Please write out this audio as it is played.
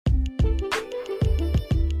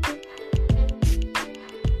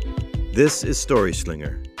This is Story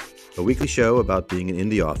Slinger, a weekly show about being an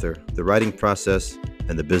indie author, the writing process,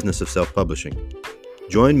 and the business of self-publishing.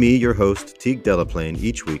 Join me, your host, Teague Delaplane,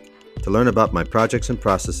 each week to learn about my projects and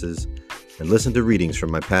processes and listen to readings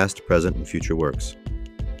from my past, present, and future works.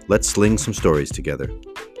 Let's sling some stories together.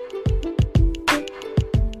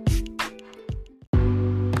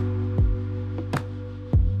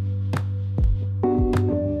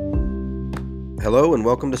 Hello and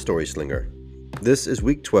welcome to Story Slinger. This is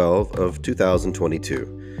week 12 of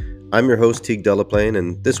 2022. I'm your host, Teague Delaplane,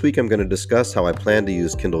 and this week I'm going to discuss how I plan to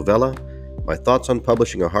use Kindle Vella, my thoughts on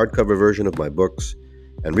publishing a hardcover version of my books,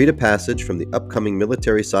 and read a passage from the upcoming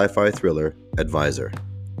military sci-fi thriller, Advisor.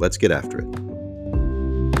 Let's get after it.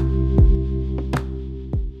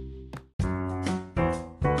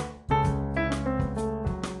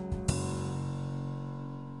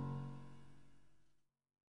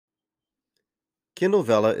 Kindle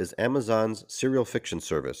Vella is Amazon's serial fiction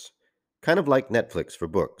service, kind of like Netflix for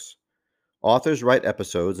books. Authors write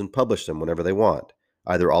episodes and publish them whenever they want,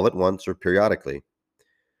 either all at once or periodically.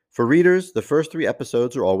 For readers, the first 3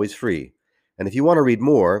 episodes are always free, and if you want to read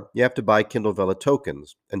more, you have to buy Kindle Vella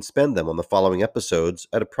tokens and spend them on the following episodes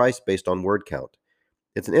at a price based on word count.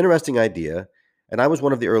 It's an interesting idea, and I was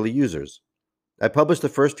one of the early users. I published the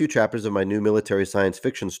first few chapters of my new military science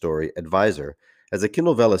fiction story, Advisor, as a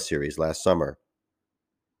Kindle Vella series last summer.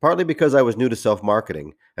 Partly because I was new to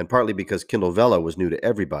self-marketing, and partly because Kindle Vella was new to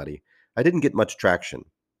everybody, I didn't get much traction.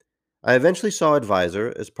 I eventually saw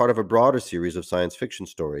Advisor as part of a broader series of science fiction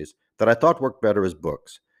stories that I thought worked better as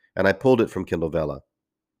books, and I pulled it from Kindle Vella.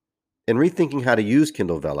 In rethinking how to use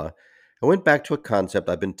Kindle Vella, I went back to a concept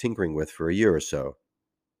I've been tinkering with for a year or so: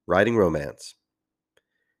 writing romance.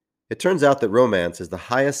 It turns out that romance is the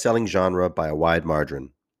highest-selling genre by a wide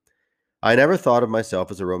margin. I never thought of myself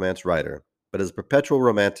as a romance writer, but as a perpetual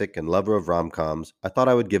romantic and lover of rom-coms, I thought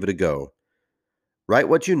I would give it a go. Write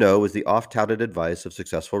what you know is the oft-touted advice of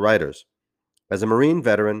successful writers. As a Marine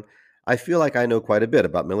veteran, I feel like I know quite a bit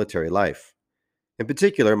about military life. In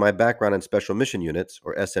particular, my background in Special Mission Units,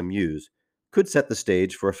 or SMUs, could set the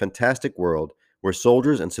stage for a fantastic world where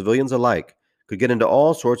soldiers and civilians alike could get into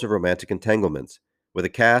all sorts of romantic entanglements, with a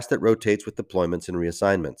cast that rotates with deployments and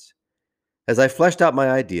reassignments. As I fleshed out my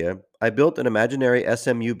idea, I built an imaginary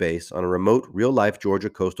SMU base on a remote, real-life Georgia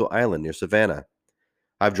coastal island near Savannah.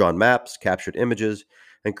 I've drawn maps, captured images,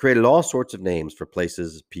 and created all sorts of names for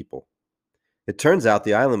places, people. It turns out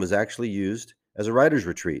the island was actually used as a writer's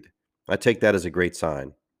retreat. I take that as a great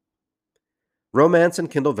sign. Romance and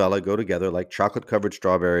Kindle Vella go together like chocolate-covered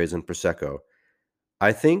strawberries and Prosecco.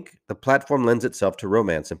 I think the platform lends itself to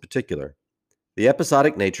romance in particular. The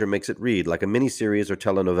episodic nature makes it read like a miniseries or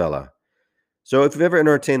telenovela. So if you've ever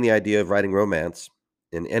entertained the idea of writing romance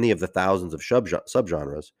in any of the thousands of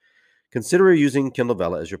subgenres, consider using Kindle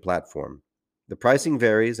Vella as your platform. The pricing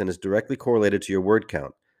varies and is directly correlated to your word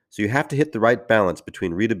count, so you have to hit the right balance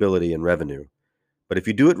between readability and revenue. But if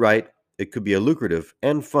you do it right, it could be a lucrative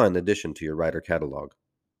and fun addition to your writer catalog.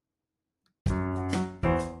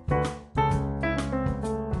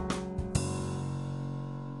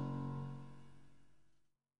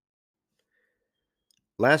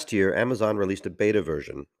 Last year, Amazon released a beta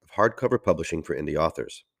version of hardcover publishing for indie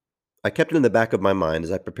authors. I kept it in the back of my mind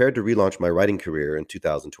as I prepared to relaunch my writing career in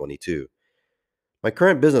 2022. My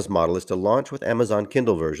current business model is to launch with Amazon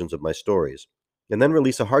Kindle versions of my stories, and then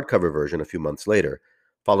release a hardcover version a few months later,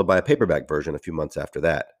 followed by a paperback version a few months after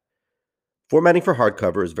that. Formatting for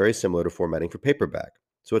hardcover is very similar to formatting for paperback,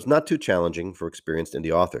 so it's not too challenging for experienced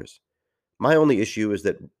indie authors. My only issue is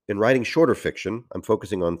that in writing shorter fiction, I'm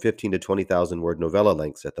focusing on 15 to 20,000 word novella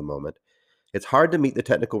lengths at the moment, it's hard to meet the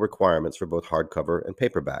technical requirements for both hardcover and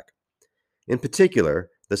paperback. In particular,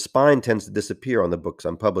 the spine tends to disappear on the books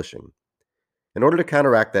I'm publishing. In order to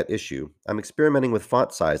counteract that issue, I'm experimenting with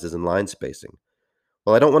font sizes and line spacing.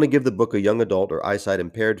 While I don't want to give the book a young adult or eyesight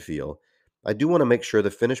impaired feel, I do want to make sure the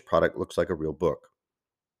finished product looks like a real book.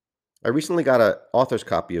 I recently got an author's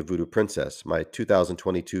copy of Voodoo Princess, my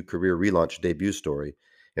 2022 career relaunch debut story,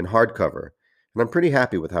 in hardcover, and I'm pretty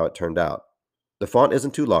happy with how it turned out. The font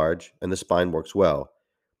isn't too large, and the spine works well.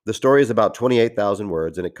 The story is about 28,000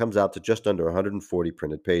 words, and it comes out to just under 140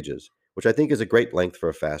 printed pages, which I think is a great length for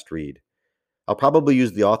a fast read. I'll probably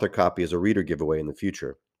use the author copy as a reader giveaway in the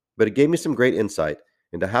future, but it gave me some great insight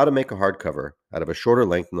into how to make a hardcover out of a shorter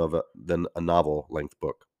length than a novel-length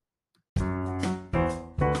book.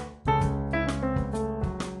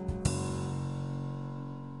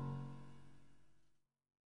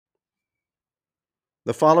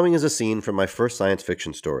 The following is a scene from my first science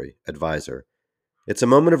fiction story, Advisor. It's a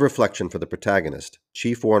moment of reflection for the protagonist,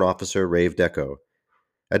 Chief Warrant Officer Rave Deco.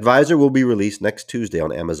 Advisor will be released next Tuesday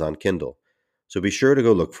on Amazon Kindle, so be sure to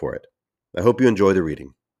go look for it. I hope you enjoy the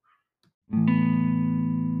reading.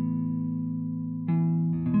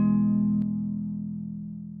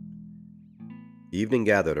 Evening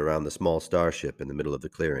gathered around the small starship in the middle of the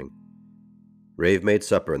clearing. Rave made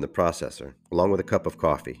supper in the processor, along with a cup of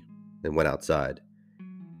coffee, then went outside.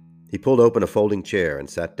 He pulled open a folding chair and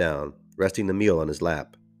sat down, resting the meal on his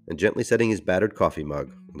lap and gently setting his battered coffee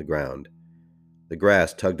mug on the ground. The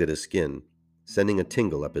grass tugged at his skin, sending a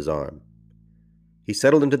tingle up his arm. He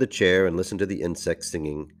settled into the chair and listened to the insects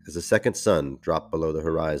singing as the second sun dropped below the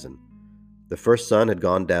horizon. The first sun had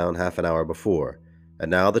gone down half an hour before,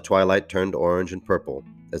 and now the twilight turned orange and purple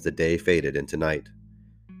as the day faded into night.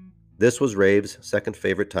 This was Rave's second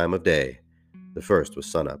favorite time of day. The first was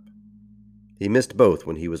sunup. He missed both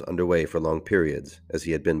when he was underway for long periods, as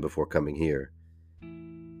he had been before coming here.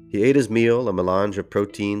 He ate his meal, a melange of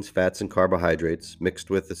proteins, fats, and carbohydrates mixed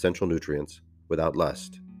with essential nutrients, without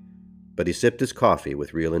lust. But he sipped his coffee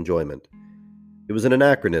with real enjoyment. It was an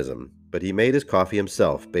anachronism, but he made his coffee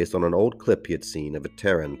himself based on an old clip he had seen of a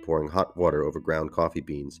Terran pouring hot water over ground coffee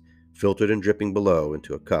beans, filtered and dripping below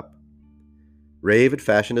into a cup. Rave had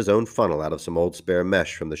fashioned his own funnel out of some old spare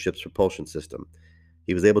mesh from the ship's propulsion system.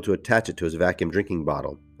 He was able to attach it to his vacuum drinking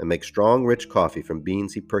bottle and make strong, rich coffee from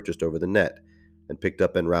beans he purchased over the net and picked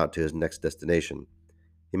up en route to his next destination.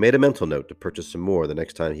 He made a mental note to purchase some more the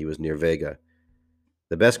next time he was near Vega.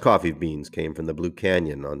 The best coffee beans came from the Blue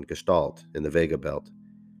Canyon on Gestalt in the Vega Belt.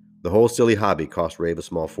 The whole silly hobby cost Rave a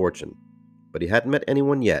small fortune, but he hadn't met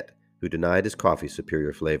anyone yet who denied his coffee's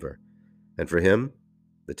superior flavor. And for him,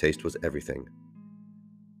 the taste was everything.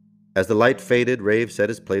 As the light faded, Rave set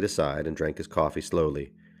his plate aside and drank his coffee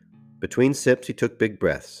slowly. Between sips, he took big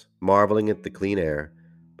breaths, marveling at the clean air,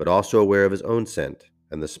 but also aware of his own scent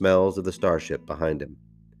and the smells of the starship behind him.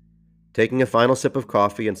 Taking a final sip of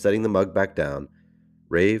coffee and setting the mug back down,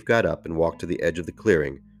 Rave got up and walked to the edge of the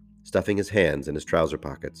clearing, stuffing his hands in his trouser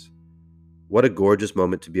pockets. What a gorgeous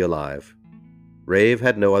moment to be alive. Rave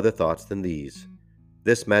had no other thoughts than these.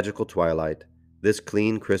 This magical twilight, this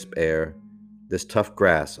clean, crisp air, this tough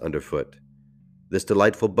grass underfoot, this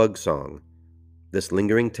delightful bug song, this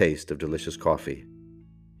lingering taste of delicious coffee.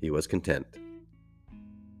 He was content.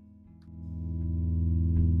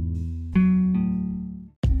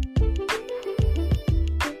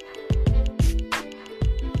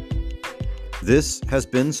 This has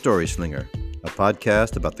been Story Slinger, a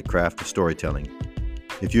podcast about the craft of storytelling.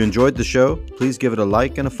 If you enjoyed the show, please give it a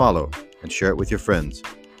like and a follow, and share it with your friends.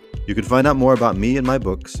 You can find out more about me and my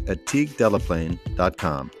books at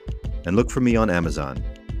teaguedelaplane.com, and look for me on Amazon.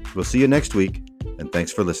 We'll see you next week, and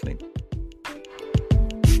thanks for listening.